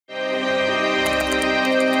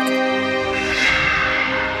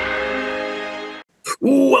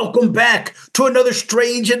Welcome back to another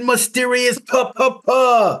strange and mysterious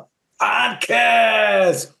podcast.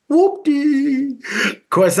 Whoop-dee. Of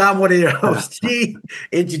course, I'm one of your hosts.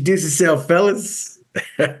 Introduce yourself, fellas.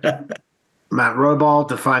 Matt Roybal,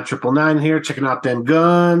 Defiant 999 here, checking out them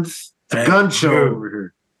guns. It's a gun show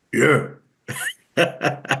over here.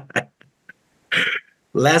 Yeah.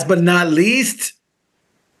 Last but not least,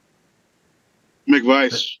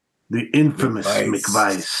 McVice. The infamous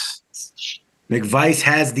McVice. McVice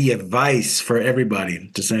has the advice for everybody.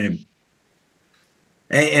 The same.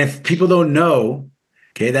 And if people don't know,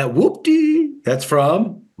 okay, that whoop-dee, that's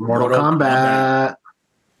from Mortal Kombat.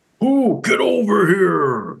 Ooh, get over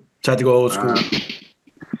here. Tried to go old school.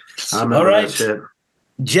 All right.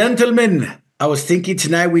 Gentlemen, I was thinking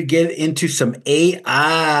tonight we'd get into some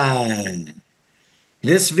AI.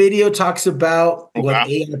 This video talks about what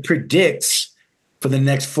AI predicts for the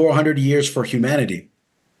next 400 years for humanity.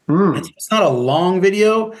 It's not a long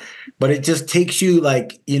video, but it just takes you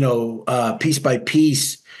piece by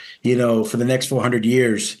piece, for the next 400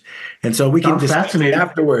 years. And so we can discuss it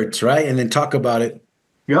afterwards, right? And then talk about it.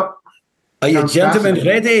 Yep. Are you gentlemen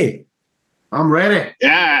ready? I'm ready.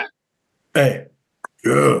 Yeah. Hey.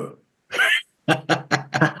 Yeah.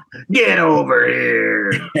 Get over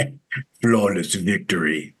here. Flawless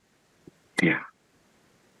victory. Yeah.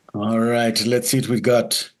 All right. Let's see what we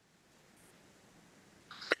got.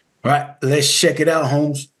 All right. Let's check it out,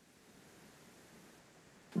 Holmes.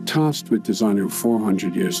 Tasked with designing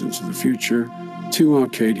 400 years into the future, two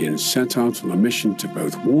Arcadians set out on a mission to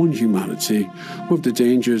both warn humanity of the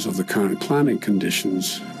dangers of the current climate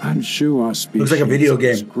conditions and show our species looks like a video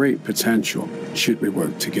game. Great potential should we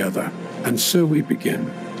work together. And so we begin.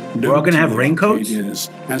 We're all going to have raincoats?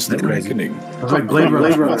 As the reckoning. It's like Blade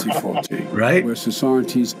Runner 2040, right? Where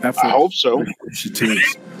society's efforts, I hope so.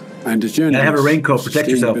 Initiatives, and agendas have a raincoat, protect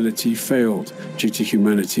yourself. Sustainability failed due to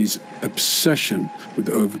humanity's obsession with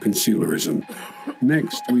over-consumerism.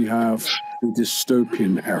 Next, we have the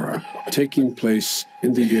dystopian era taking place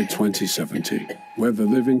in the year 2070, where the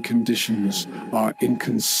living conditions are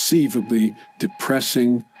inconceivably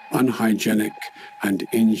depressing, unhygienic, and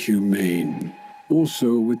inhumane.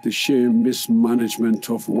 Also, with the sheer mismanagement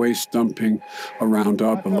of waste dumping around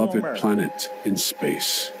our beloved planet in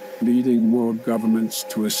space, leading world governments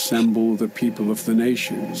to assemble the people of the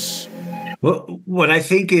nations. Well, what I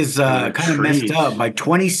think is kind of messed up, by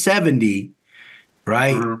 2070,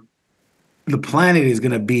 right, the planet is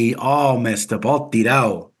going to be all messed up, all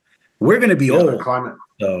tirado. We're going to be old. The climate.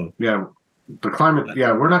 So. Yeah, the climate.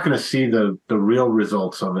 Yeah, we're not going to see the real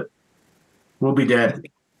results of it. We'll be dead.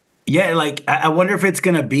 Yeah, like, I wonder if it's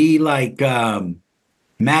going to be like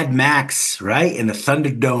Mad Max, right, in the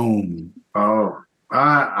Thunderdome. Oh,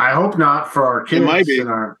 I hope not for our kids. It might be.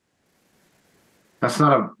 That's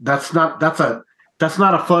not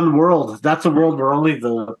a fun world. That's a world where only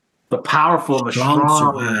the powerful and the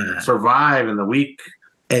strong survive, and the weak.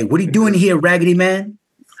 Hey, what are you doing here, Raggedy Man?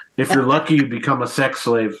 If you're lucky, you become a sex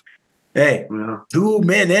slave. Hey, two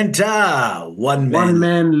men enter, one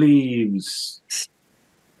man leaves.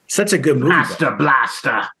 Such a good movie. Master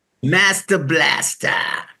Blaster.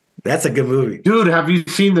 That's a good movie. Dude, have you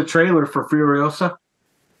seen the trailer for Furiosa?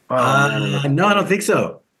 No, I don't think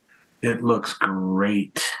so. It looks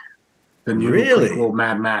great. The new really?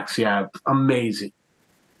 Mad Max, yeah, amazing.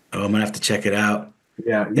 Oh, I'm gonna have to check it out.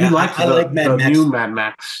 Yeah, I like the new Mad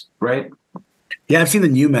Max, right? Yeah, I've seen the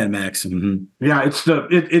new Mad Max. Mm-hmm. Yeah,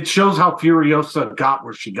 it shows how Furiosa got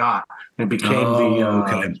where she got and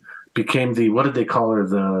became became the, what did they call her?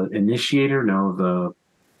 The initiator? No,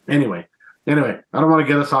 anyway. I don't want to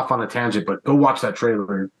get us off on a tangent, but go watch that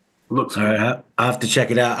trailer. It looks good. All right, I have to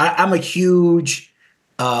check it out. I'm a huge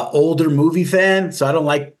older movie fan, so I don't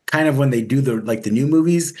like kind of when they do the new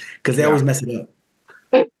movies because they always mess it up.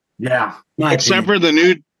 Yeah, except for the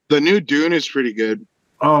new Dune is pretty good.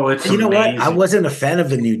 Oh, it's amazing. What? I wasn't a fan of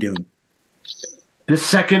the new Dune. The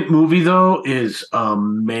second movie though is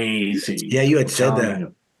amazing. Yeah, you had said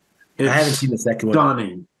that. I haven't seen the second one.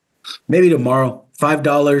 Stunning. Maybe tomorrow.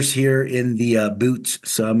 $5 here in the Boots,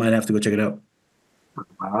 so I might have to go check it out.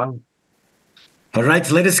 Wow. All right,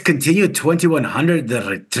 let us continue. 2100, The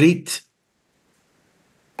Retreat.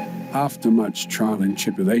 After much trial and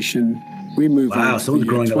tribulation, we move on to the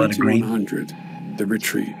year 2100, The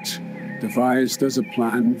Retreat. Devised as a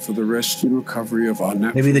plan for the rest and recovery of our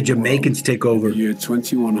natural Maybe the Jamaicans world. take over. In the year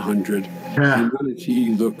 2100,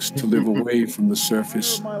 humanity looks to live away from the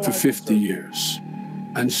surface for 50 years.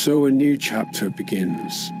 And so a new chapter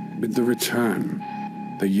begins with the return,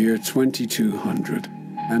 the year 2200.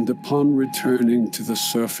 And upon returning to the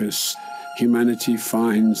surface, humanity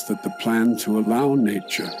finds that the plan to allow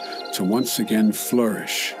nature to once again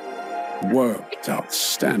flourish worked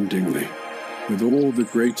outstandingly, with all the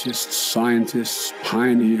greatest scientists,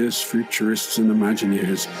 pioneers, futurists, and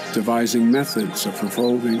imagineers devising methods of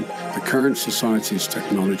evolving the current society's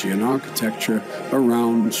technology and architecture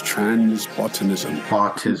around transbotanism.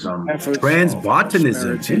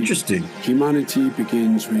 Transbotanism, interesting. Humanity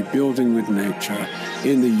begins rebuilding with nature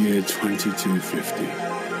in the year 2250.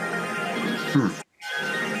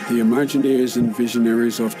 The Imagineers and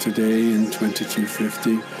visionaries of today in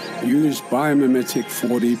 2250 use biomimetic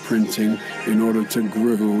 4D printing in order to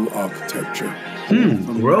grow architecture.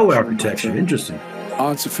 Grow architecture, interesting.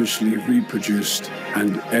 Artificially reproduced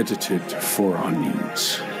and edited for our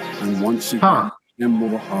needs. And once again, a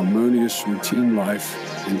more harmonious routine life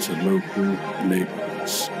into local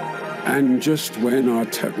neighborhoods. And just when our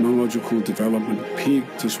technological development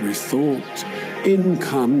peaked as we thought, in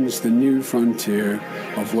comes the new frontier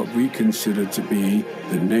of what we consider to be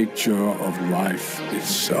the nature of life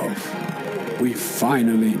itself. We've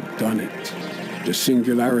finally done it. The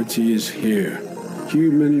singularity is here.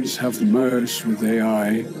 Humans have merged with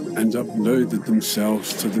AI and uploaded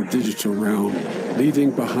themselves to the digital realm, leaving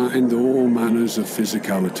behind all manners of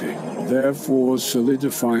physicality, therefore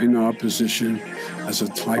solidifying our position as a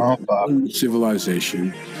type of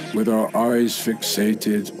civilization with our eyes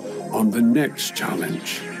fixated on the next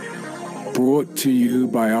challenge, brought to you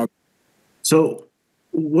by our... So,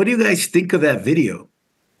 what do you guys think of that video?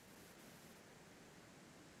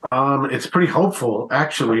 It's pretty hopeful,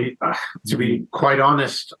 actually. To be quite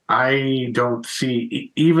honest, I don't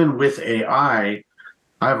see, even with AI,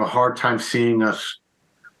 I have a hard time seeing us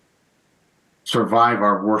survive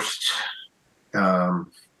our worst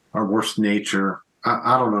nature.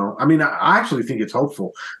 I don't know. I mean, I actually think it's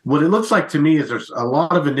hopeful. What it looks like to me is there's a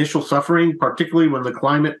lot of initial suffering, particularly when the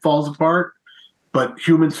climate falls apart, but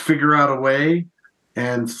humans figure out a way,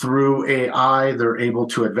 and through AI, they're able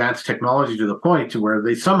to advance technology to the point to where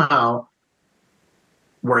they somehow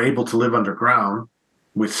were able to live underground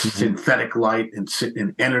with synthetic light and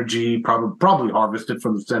energy, probably harvested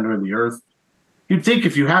from the center of the earth. You'd think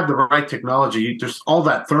if you had the right technology, there's all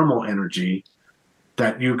that thermal energy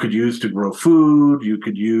that you could use to grow food, you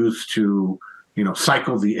could use to,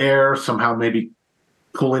 cycle the air, somehow maybe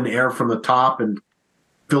pull in air from the top and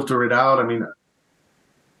filter it out. I mean,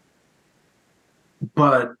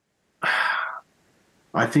 but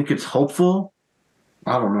I think it's hopeful.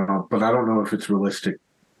 I don't know, but I don't know if it's realistic,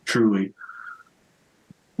 truly.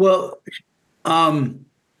 Well, I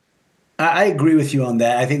agree with you on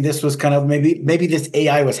that. I think this was kind of maybe this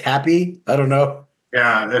AI was happy. I don't know.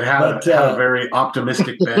 Yeah, it had a very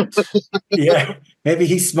optimistic bent. Yeah, maybe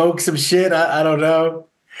he smoked some shit. I don't know.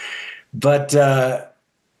 But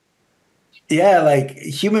yeah, like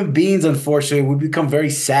human beings, unfortunately, we become very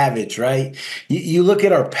savage, right? You look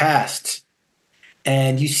at our past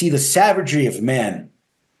and you see the savagery of man.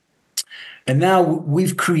 And now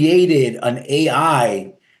we've created an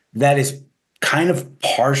AI that is kind of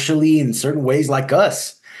partially in certain ways like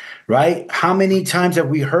us, right? How many times have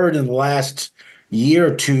we heard in the last year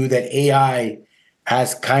or two that AI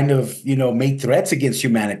has kind of, made threats against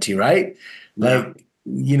humanity, right? Yeah. Like,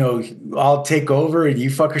 I'll take over and you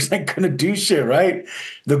fuckers ain't gonna do shit, right?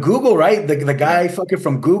 The Google, right? The guy fucking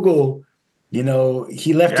from Google,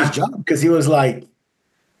 he left his job because he was like,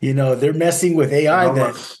 they're messing with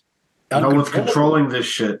AI. No one's controlling this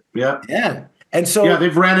shit. Yeah. Yeah. And so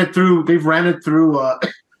they've ran it through I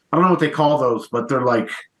don't know what they call those, but they're like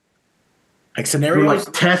scenarios, they're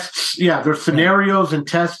like tests. Yeah, there's scenarios and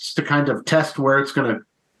tests to kind of test where it's going to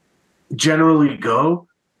generally go.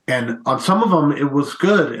 And on some of them it was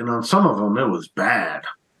good, and on some of them it was bad.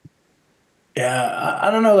 Yeah,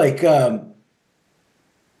 I don't know. Like,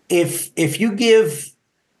 if you give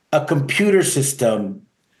a computer system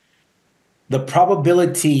the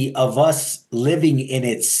probability of us living in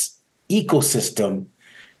its ecosystem,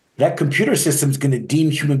 that computer system is going to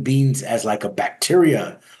deem human beings as like a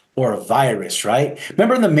bacteria or a virus, right?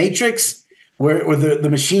 Remember in The Matrix where the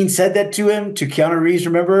machine said that to Keanu Reeves,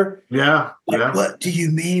 remember? Yeah. What do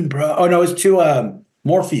you mean, bro? Oh, no, it's to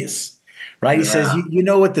Morpheus, right? He says, you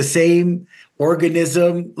know what the same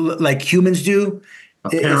organism like humans do? A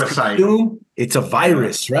parasite. It's a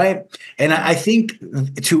virus, right? And I think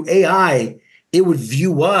to AI, it would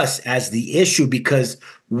view us as the issue because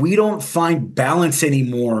we don't find balance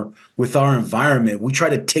anymore with our environment. We try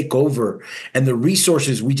to take over, and the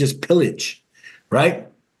resources we just pillage, right?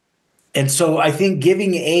 And so I think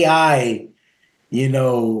giving AI,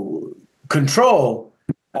 control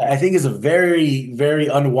I think is a very, very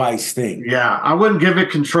unwise thing. Yeah, I wouldn't give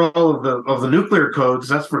it control of the nuclear codes.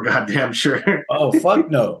 That's for goddamn sure. Oh, fuck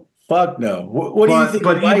no. Fuck no. What do you think?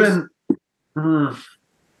 But even McVice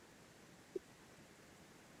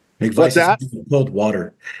What's that? is cold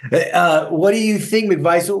water. What do you think,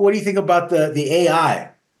 McVice? What do you think about the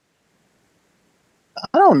AI?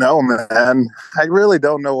 I don't know, man. I really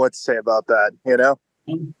don't know what to say about that,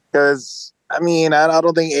 because I mean, I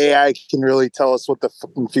don't think AI can really tell us what the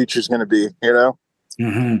fucking future is going to be,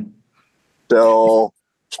 Mm-hmm. So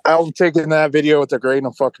I'm taking that video with a grain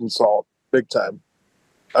of fucking salt, big time.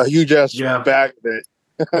 A huge ass bag of it.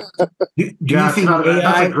 Do you think AI,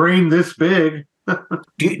 that's a grain this big?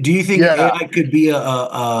 do you think AI could be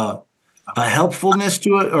a helpfulness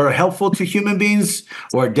to it, or helpful to human beings,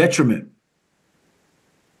 or a detriment?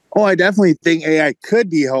 Oh, I definitely think AI could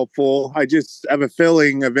be helpful. I just have a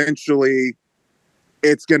feeling eventually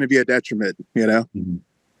it's going to be a detriment, Mm-hmm.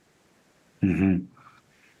 Mm-hmm.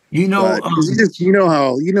 You know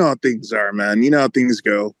how things are, man. You know how things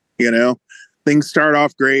go. Things start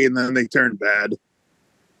off great and then they turn bad.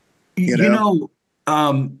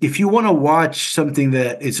 If you want to watch something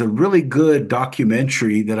that is a really good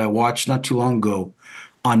documentary that I watched not too long ago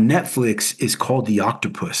on Netflix, is called The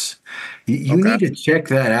Octopus. You need to check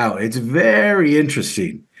that out. It's very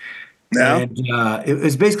interesting. Yeah. And it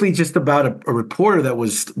was basically just about a reporter that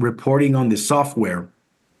was reporting on this software,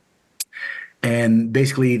 and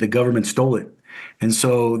basically the government stole it. And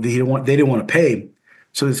so they didn't want to pay.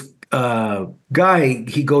 So this guy,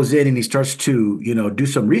 he goes in and he starts to, do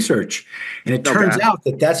some research. And it turns out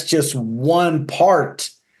that that's just one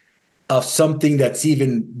part of something that's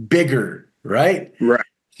even bigger, right? Right.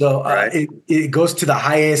 So it goes to the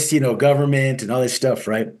highest, government and all this stuff,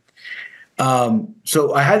 right?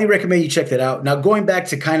 So I highly recommend you check that out. Now, going back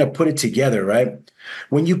to kind of put it together, right?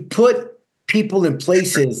 When you put people in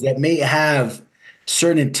places that may have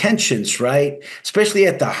certain intentions, right? Especially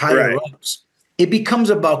at the higher ups, it becomes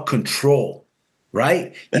about control,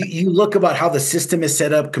 right? You look about how the system is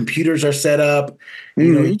set up, computers are set up.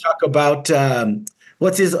 You talk about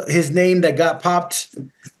what's his name that got popped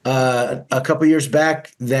a couple years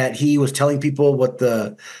back, that he was telling people what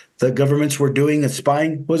the governments were doing and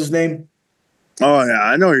spying. What's his name? Oh yeah,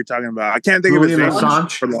 I know what you're talking about. I can't think of his name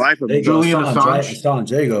for the life of me. Julian Assange. Right? Assange.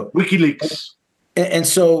 There you go. WikiLeaks. And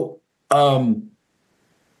so, when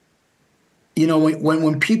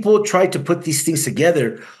people try to put these things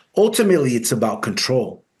together, ultimately it's about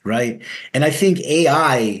control, right? And I think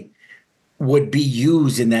AI would be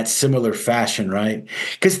used in that similar fashion, right?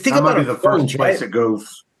 Because think about our phones, right? It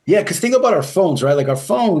goes. Yeah, because think about our phones, right? Like our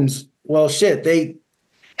phones, well, shit, they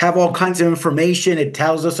have all kinds of information. It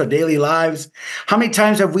tells us our daily lives. How many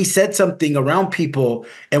times have we said something around people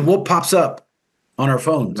and what pops up on our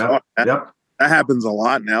phones? Yep. That happens a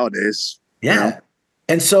lot nowadays. Yeah.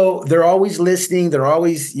 And so they're always listening. They're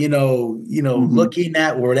always, looking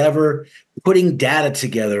at whatever, putting data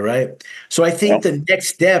together, right? So I think the next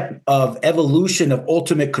step of evolution of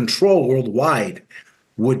ultimate control worldwide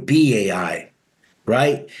would be AI.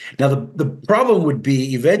 Right? Now, the problem would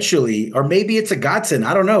be eventually, or maybe it's a godsend,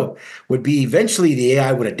 I don't know, would be eventually the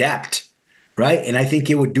AI would adapt, right? And I think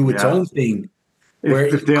it would do its own thing.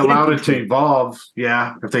 If they allowed it to evolve,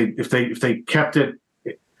 if they kept it.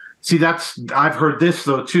 See, I've heard this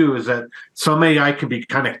though too, is that some AI can be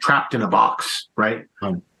kind of trapped in a box, right?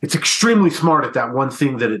 It's extremely smart at that one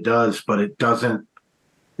thing that it does, but it doesn't.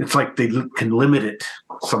 It's like they can limit it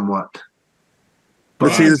somewhat.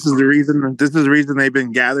 But see, this is the reason they've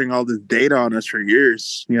been gathering all this data on us for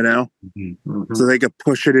years, so they could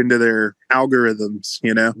push it into their algorithms,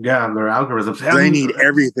 Yeah, their algorithms. They need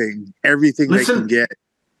everything they can get.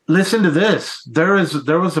 Listen to this. There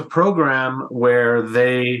was a program where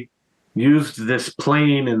they used this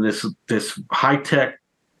plane and this high-tech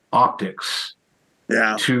optics.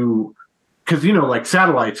 Yeah. Because like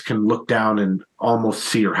satellites can look down and almost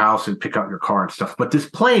see your house and pick out your car and stuff, but this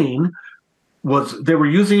plane. They were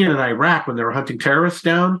using it in Iraq when they were hunting terrorists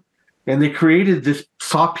down, and they created this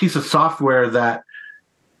piece of software that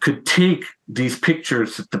could take these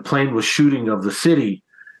pictures that the plane was shooting of the city,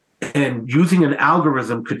 and using an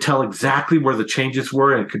algorithm could tell exactly where the changes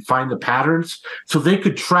were and could find the patterns, so they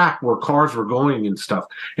could track where cars were going and stuff.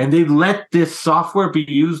 And they let this software be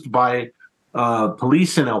used by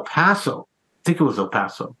police in El Paso. I think it was El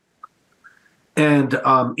Paso. And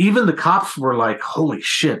even the cops were like, "Holy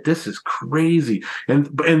shit, this is crazy!" And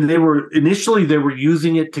they were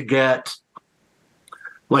using it to get,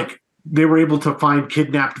 they were able to find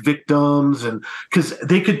kidnapped victims, and because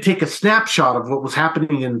they could take a snapshot of what was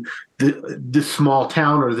happening in this small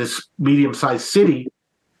town or this medium-sized city,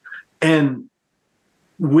 and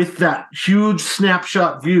with that huge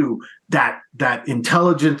snapshot view, that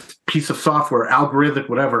intelligent piece of software, algorithmic,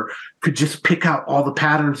 whatever, could just pick out all the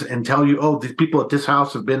patterns and tell you, oh, these people at this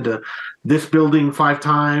house have been to this building 5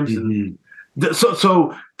 times. Mm-hmm.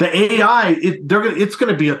 So the AI, it's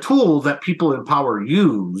going to be a tool that people in power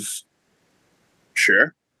use.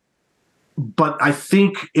 Sure. But I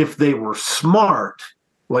think if they were smart,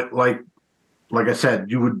 like I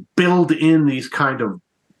said, you would build in these kind of,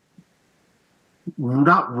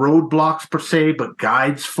 not roadblocks per se, but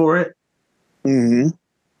guides for it. Mm-hmm.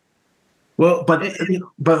 Well, but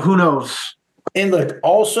who knows? And look,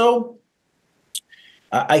 also,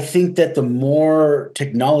 I think that the more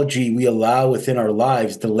technology we allow within our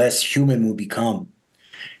lives, the less human we'll become.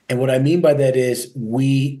 And what I mean by that is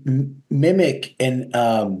we mimic and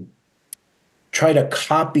try to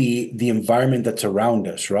copy the environment that's around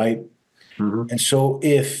us, right? Mm-hmm. And so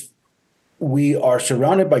if we are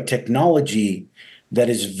surrounded by technology that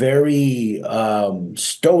is very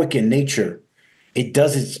stoic in nature, it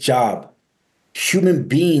does its job. Human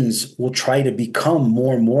beings will try to become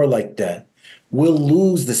more and more like that. We'll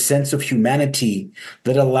lose the sense of humanity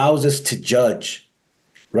that allows us to judge,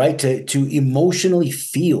 right? To emotionally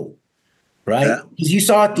feel, right? Yeah. Because you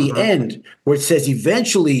saw at the end where it says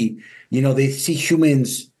eventually, they see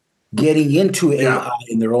humans getting into AI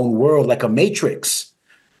in their own world, like a matrix,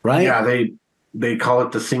 right? Yeah, they call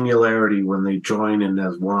it the singularity when they join in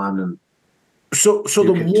as one, and so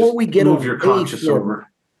the more we get move your conscious over.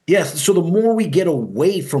 Yes, so the more we get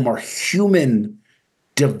away from our human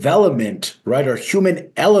development, right, our human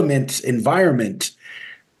element environment,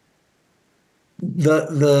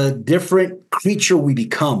 the different creature we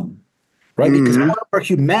become, right? Mm-hmm. Because part of our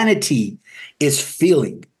humanity is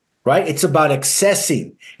feeling, right? It's about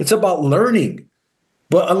accessing. It's about learning.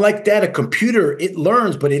 But unlike that, a computer, it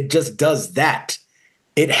learns, but it just does that.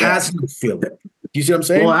 It has no feeling. Do you see what I'm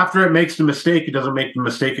saying? Well, after it makes the mistake, it doesn't make the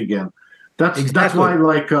mistake again. That's why,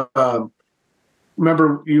 like,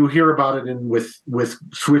 remember you hear about it with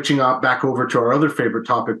switching up back over to our other favorite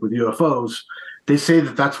topic with UFOs. They say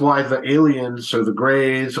that's why the aliens or the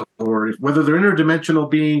grays, or whether they're interdimensional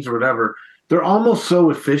beings or whatever, they're almost so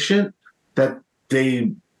efficient that they're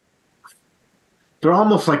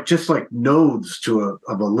almost like just like nodes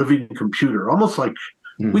of a living computer. Almost like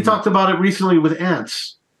we talked about it recently with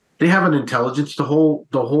ants. They have an intelligence. The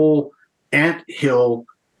whole ant hill.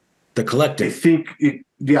 The collective. They think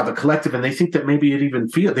the collective, and they think that maybe it even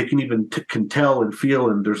they can even can tell and feel,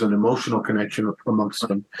 and there's an emotional connection amongst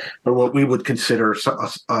them, or what we would consider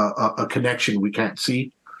a connection we can't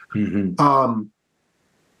see. Mm-hmm.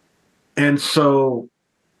 And so,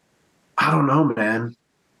 I don't know, man.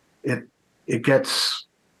 It gets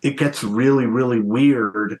really, really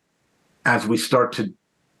weird as we start to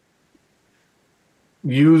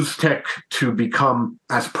use tech to become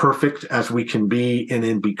as perfect as we can be, and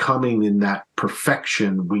in becoming in that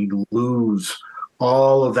perfection, we lose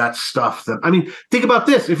all of that stuff. Think about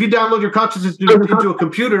this: if you download your consciousness into a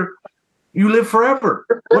computer, you live forever.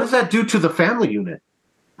 What does that do to the family unit?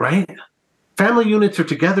 Right? Family units are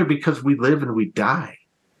together because we live and we die.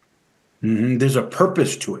 Mm-hmm. There's a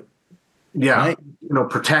purpose to it. Yeah, right?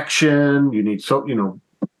 Protection. You need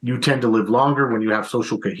you tend to live longer when you have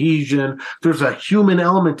social cohesion. There's a human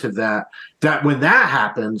element to that when that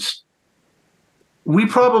happens, we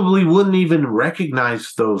probably wouldn't even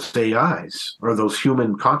recognize those AIs or those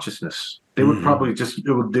human consciousness. They would probably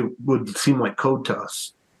it would seem like code to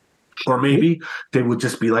us. Or maybe they would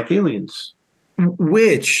just be like aliens.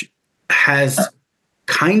 Which has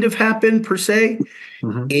kind of happened, per se,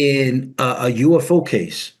 in a UFO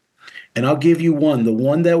case. And I'll give you one. The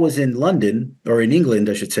one that was in London, or in England,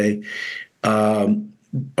 I should say. I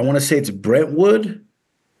want to say it's Brentwood.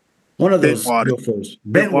 One of those UFOs.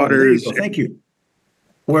 Brentwater. Thank you.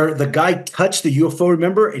 Where the guy touched the UFO,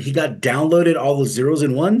 remember? And he got downloaded all the zeros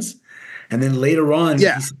and ones. And then later on,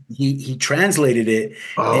 he translated it.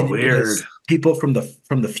 Oh, and weird. It was people from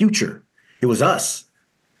the future. It was us.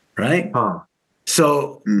 Right? Huh.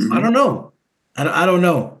 So, I don't know. I don't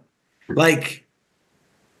know. Like,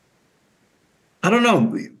 I don't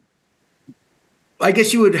know. I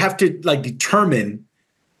guess you would have to determine,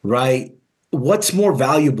 right, what's more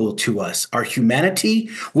valuable to us, our humanity,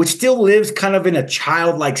 which still lives kind of in a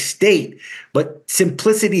childlike state, but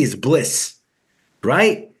simplicity is bliss,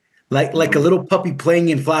 right? Like a little puppy playing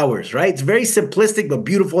in flowers, right? It's very simplistic, but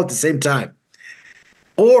beautiful at the same time.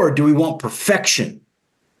 Or do we want perfection,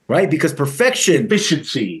 right? Because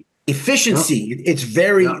efficiency. Yep. It's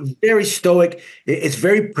very, very stoic. It's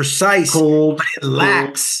very precise. Cold. But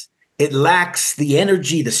it lacks the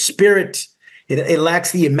energy, the spirit. It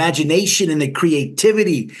lacks the imagination and the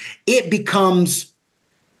creativity. It becomes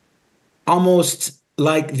almost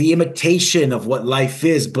like the imitation of what life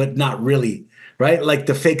is, but not really, right? Like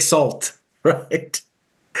the fake salt, right?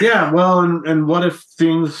 Yeah, well, and what if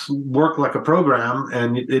things work like a program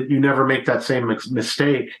and you never make that same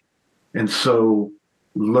mistake? And so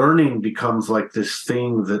learning becomes like this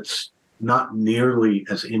thing that's not nearly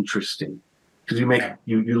as interesting. Because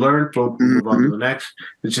you learn, move on to the next.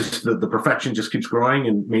 It's just the perfection just keeps growing,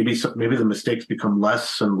 and maybe the mistakes become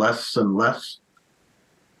less and less and less.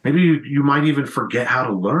 Maybe you might even forget how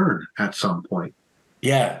to learn at some point.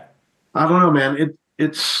 Yeah, I don't know, man.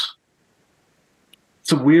 It's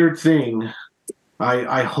a weird thing.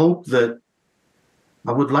 I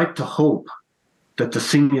would like to hope that the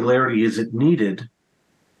singularity isn't needed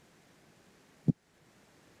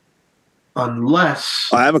unless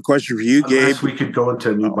I have a question for you, Gabe. We could go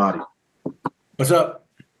into a new body. What's up?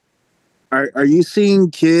 Are you seeing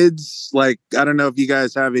kids, like, I don't know if you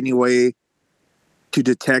guys have any way to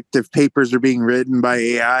detect if papers are being written by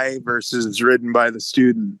AI versus written by the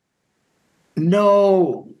student?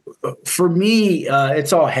 No, for me,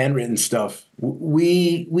 it's all handwritten stuff.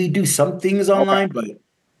 We do some things online,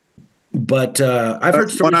 but I've heard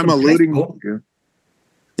stories what I'm alluding to.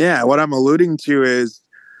 Yeah, what I'm alluding to is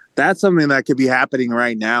that's something that could be happening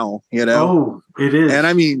right now, you know? Oh, it is. And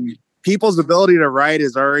I mean, people's ability to write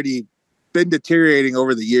has already been deteriorating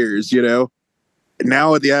over the years, you know? And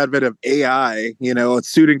now with the advent of AI, you know, a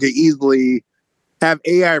student could easily have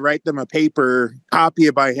AI write them a paper, copy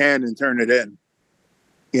it by hand, and turn it in.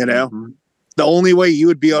 You know? Mm-hmm. The only way you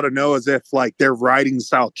would be able to know is if, like, their writing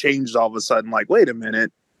style changed all of a sudden. Like, wait a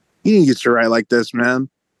minute. You didn't get to write like this, man.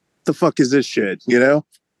 The fuck is this shit, you know?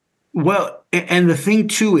 Well, and the thing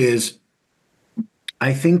too is,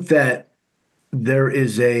 I think that there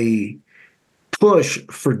is a push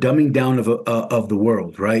for dumbing down of the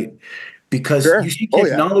world, right? Because you see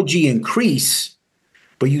technology increase,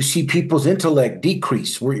 but you see people's intellect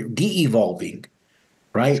decrease. We're de-evolving,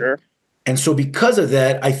 right? Sure. And so because of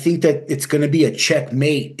that, I think that it's going to be a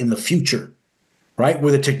checkmate in the future, right?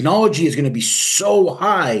 Where the technology is going to be so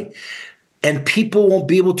high and people won't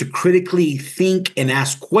be able to critically think and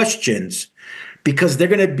ask questions because they're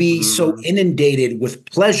going to be so inundated with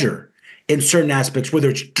pleasure in certain aspects, whether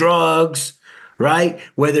it's drugs, right?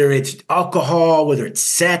 Whether it's alcohol, whether it's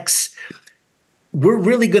sex. We're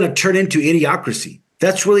really going to turn into idiocracy.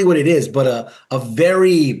 That's really what it is, but a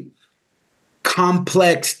very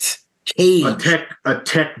complex cage. A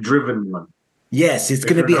tech-driven one. Yes, it's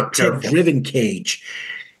going to be a tech-driven cage.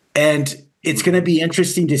 And it's going to be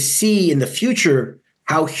interesting to see in the future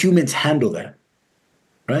how humans handle that,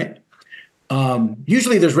 right?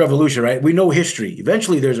 Usually there's revolution, right? We know history.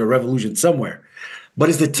 Eventually there's a revolution somewhere. But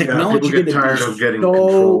is the technology going to be tired of getting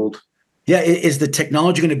controlled? Yeah, is the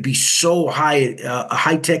technology going to be so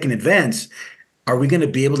high tech and advanced? Are we going to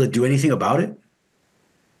be able to do anything about it?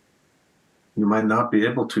 You might not be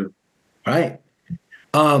able to. Right.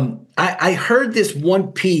 I heard this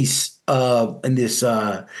one piece in this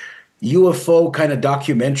UFO kind of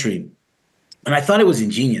documentary, and I thought it was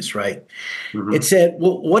ingenious, right? Mm-hmm. It said,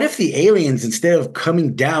 well, what if the aliens, instead of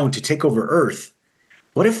coming down to take over Earth,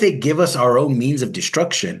 what if they give us our own means of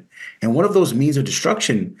destruction? And one of those means of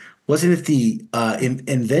destruction, wasn't it the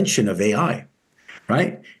invention of AI,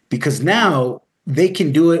 right? Because now they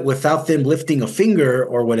can do it without them lifting a finger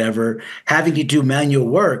or whatever, having to do manual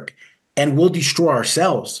work, and we'll destroy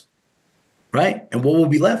ourselves, right? And what will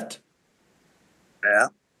be left? Yeah.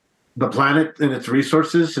 The planet and its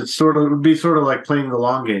resources, it would be sort of like playing the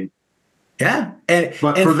long game. Yeah.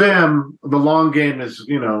 But for them, the long game is,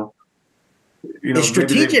 it's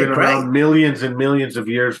strategic, maybe they've been around right? Millions and millions of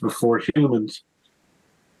years before humans.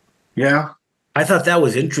 Yeah. I thought that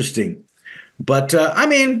was interesting. But,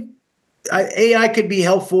 AI could be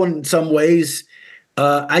helpful in some ways.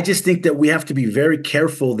 I just think that we have to be very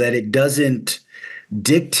careful that it doesn't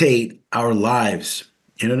dictate our lives.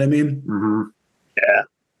 You know what I mean? Mm-hmm. Yeah.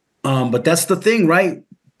 But that's the thing, right?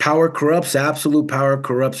 Power corrupts. Absolute power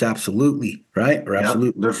corrupts absolutely, right? Or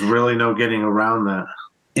absolutely. There's really no getting around that.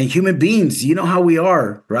 And human beings, you know how we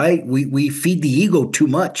are, right? We feed the ego too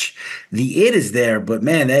much. The id is there, but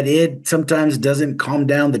man, that id sometimes doesn't calm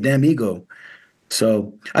down the damn ego.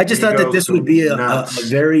 So I just thought that this would be a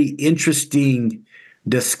very interesting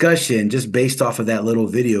discussion just based off of that little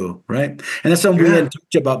video, right? And that's something we hadn't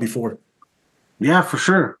talked about before. Yeah, for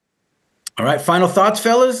sure. All right, final thoughts,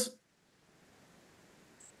 fellas?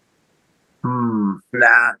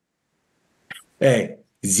 Nah. Hey,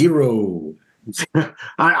 zero.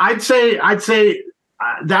 I'd say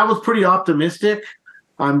that was pretty optimistic.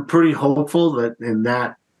 I'm pretty hopeful that in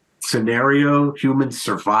that scenario humans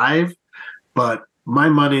survive, but my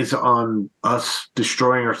money's on us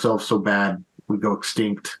destroying ourselves so bad we go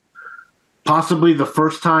extinct. Possibly the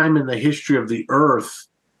first time in the history of the Earth,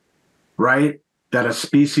 right, that a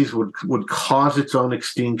species would cause its own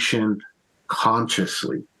extinction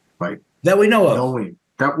consciously, right? That we know of. Knowing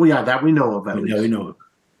that we know of. We know of,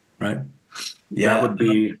 right? Yeah, that would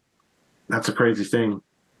be. That's a crazy thing.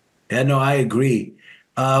 Yeah, no, I agree.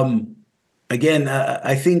 Again,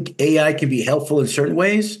 I think AI can be helpful in certain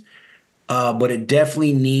ways, but it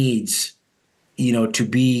definitely needs, to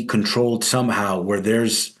be controlled somehow, where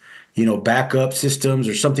there's, backup systems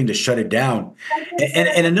or something to shut it down.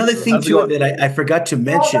 And another thing too that I forgot to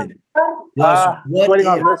mention was what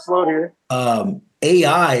if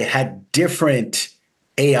AI had different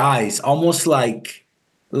AIs, almost like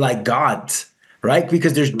gods, right?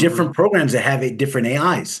 Because there's different programs that have different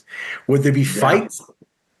AIs. Would there be fights,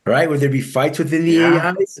 right? Would there be fights within the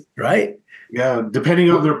AIs, right? Yeah, depending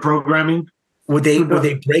on their programming. Would they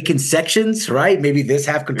break in sections, right? Maybe this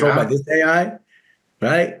half controlled by this AI,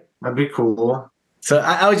 right? That'd be cool. So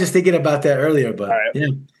I was just thinking about that earlier, but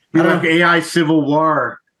like AI civil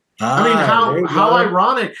war. I mean, how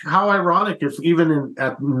ironic if even in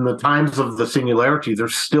the times of the singularity,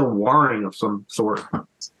 there's still warring of some sort.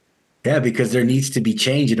 Yeah, because there needs to be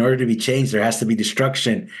change. In order to be changed, there has to be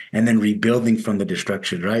destruction and then rebuilding from the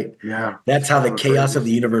destruction, right? Yeah. That's how the chaos of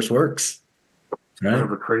the universe works. Right? Kind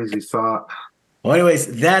of a crazy thought. Well,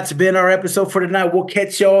 anyways, that's been our episode for tonight. We'll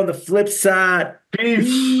catch y'all on the flip side.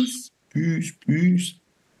 Peace. Peace.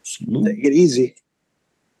 Take it easy.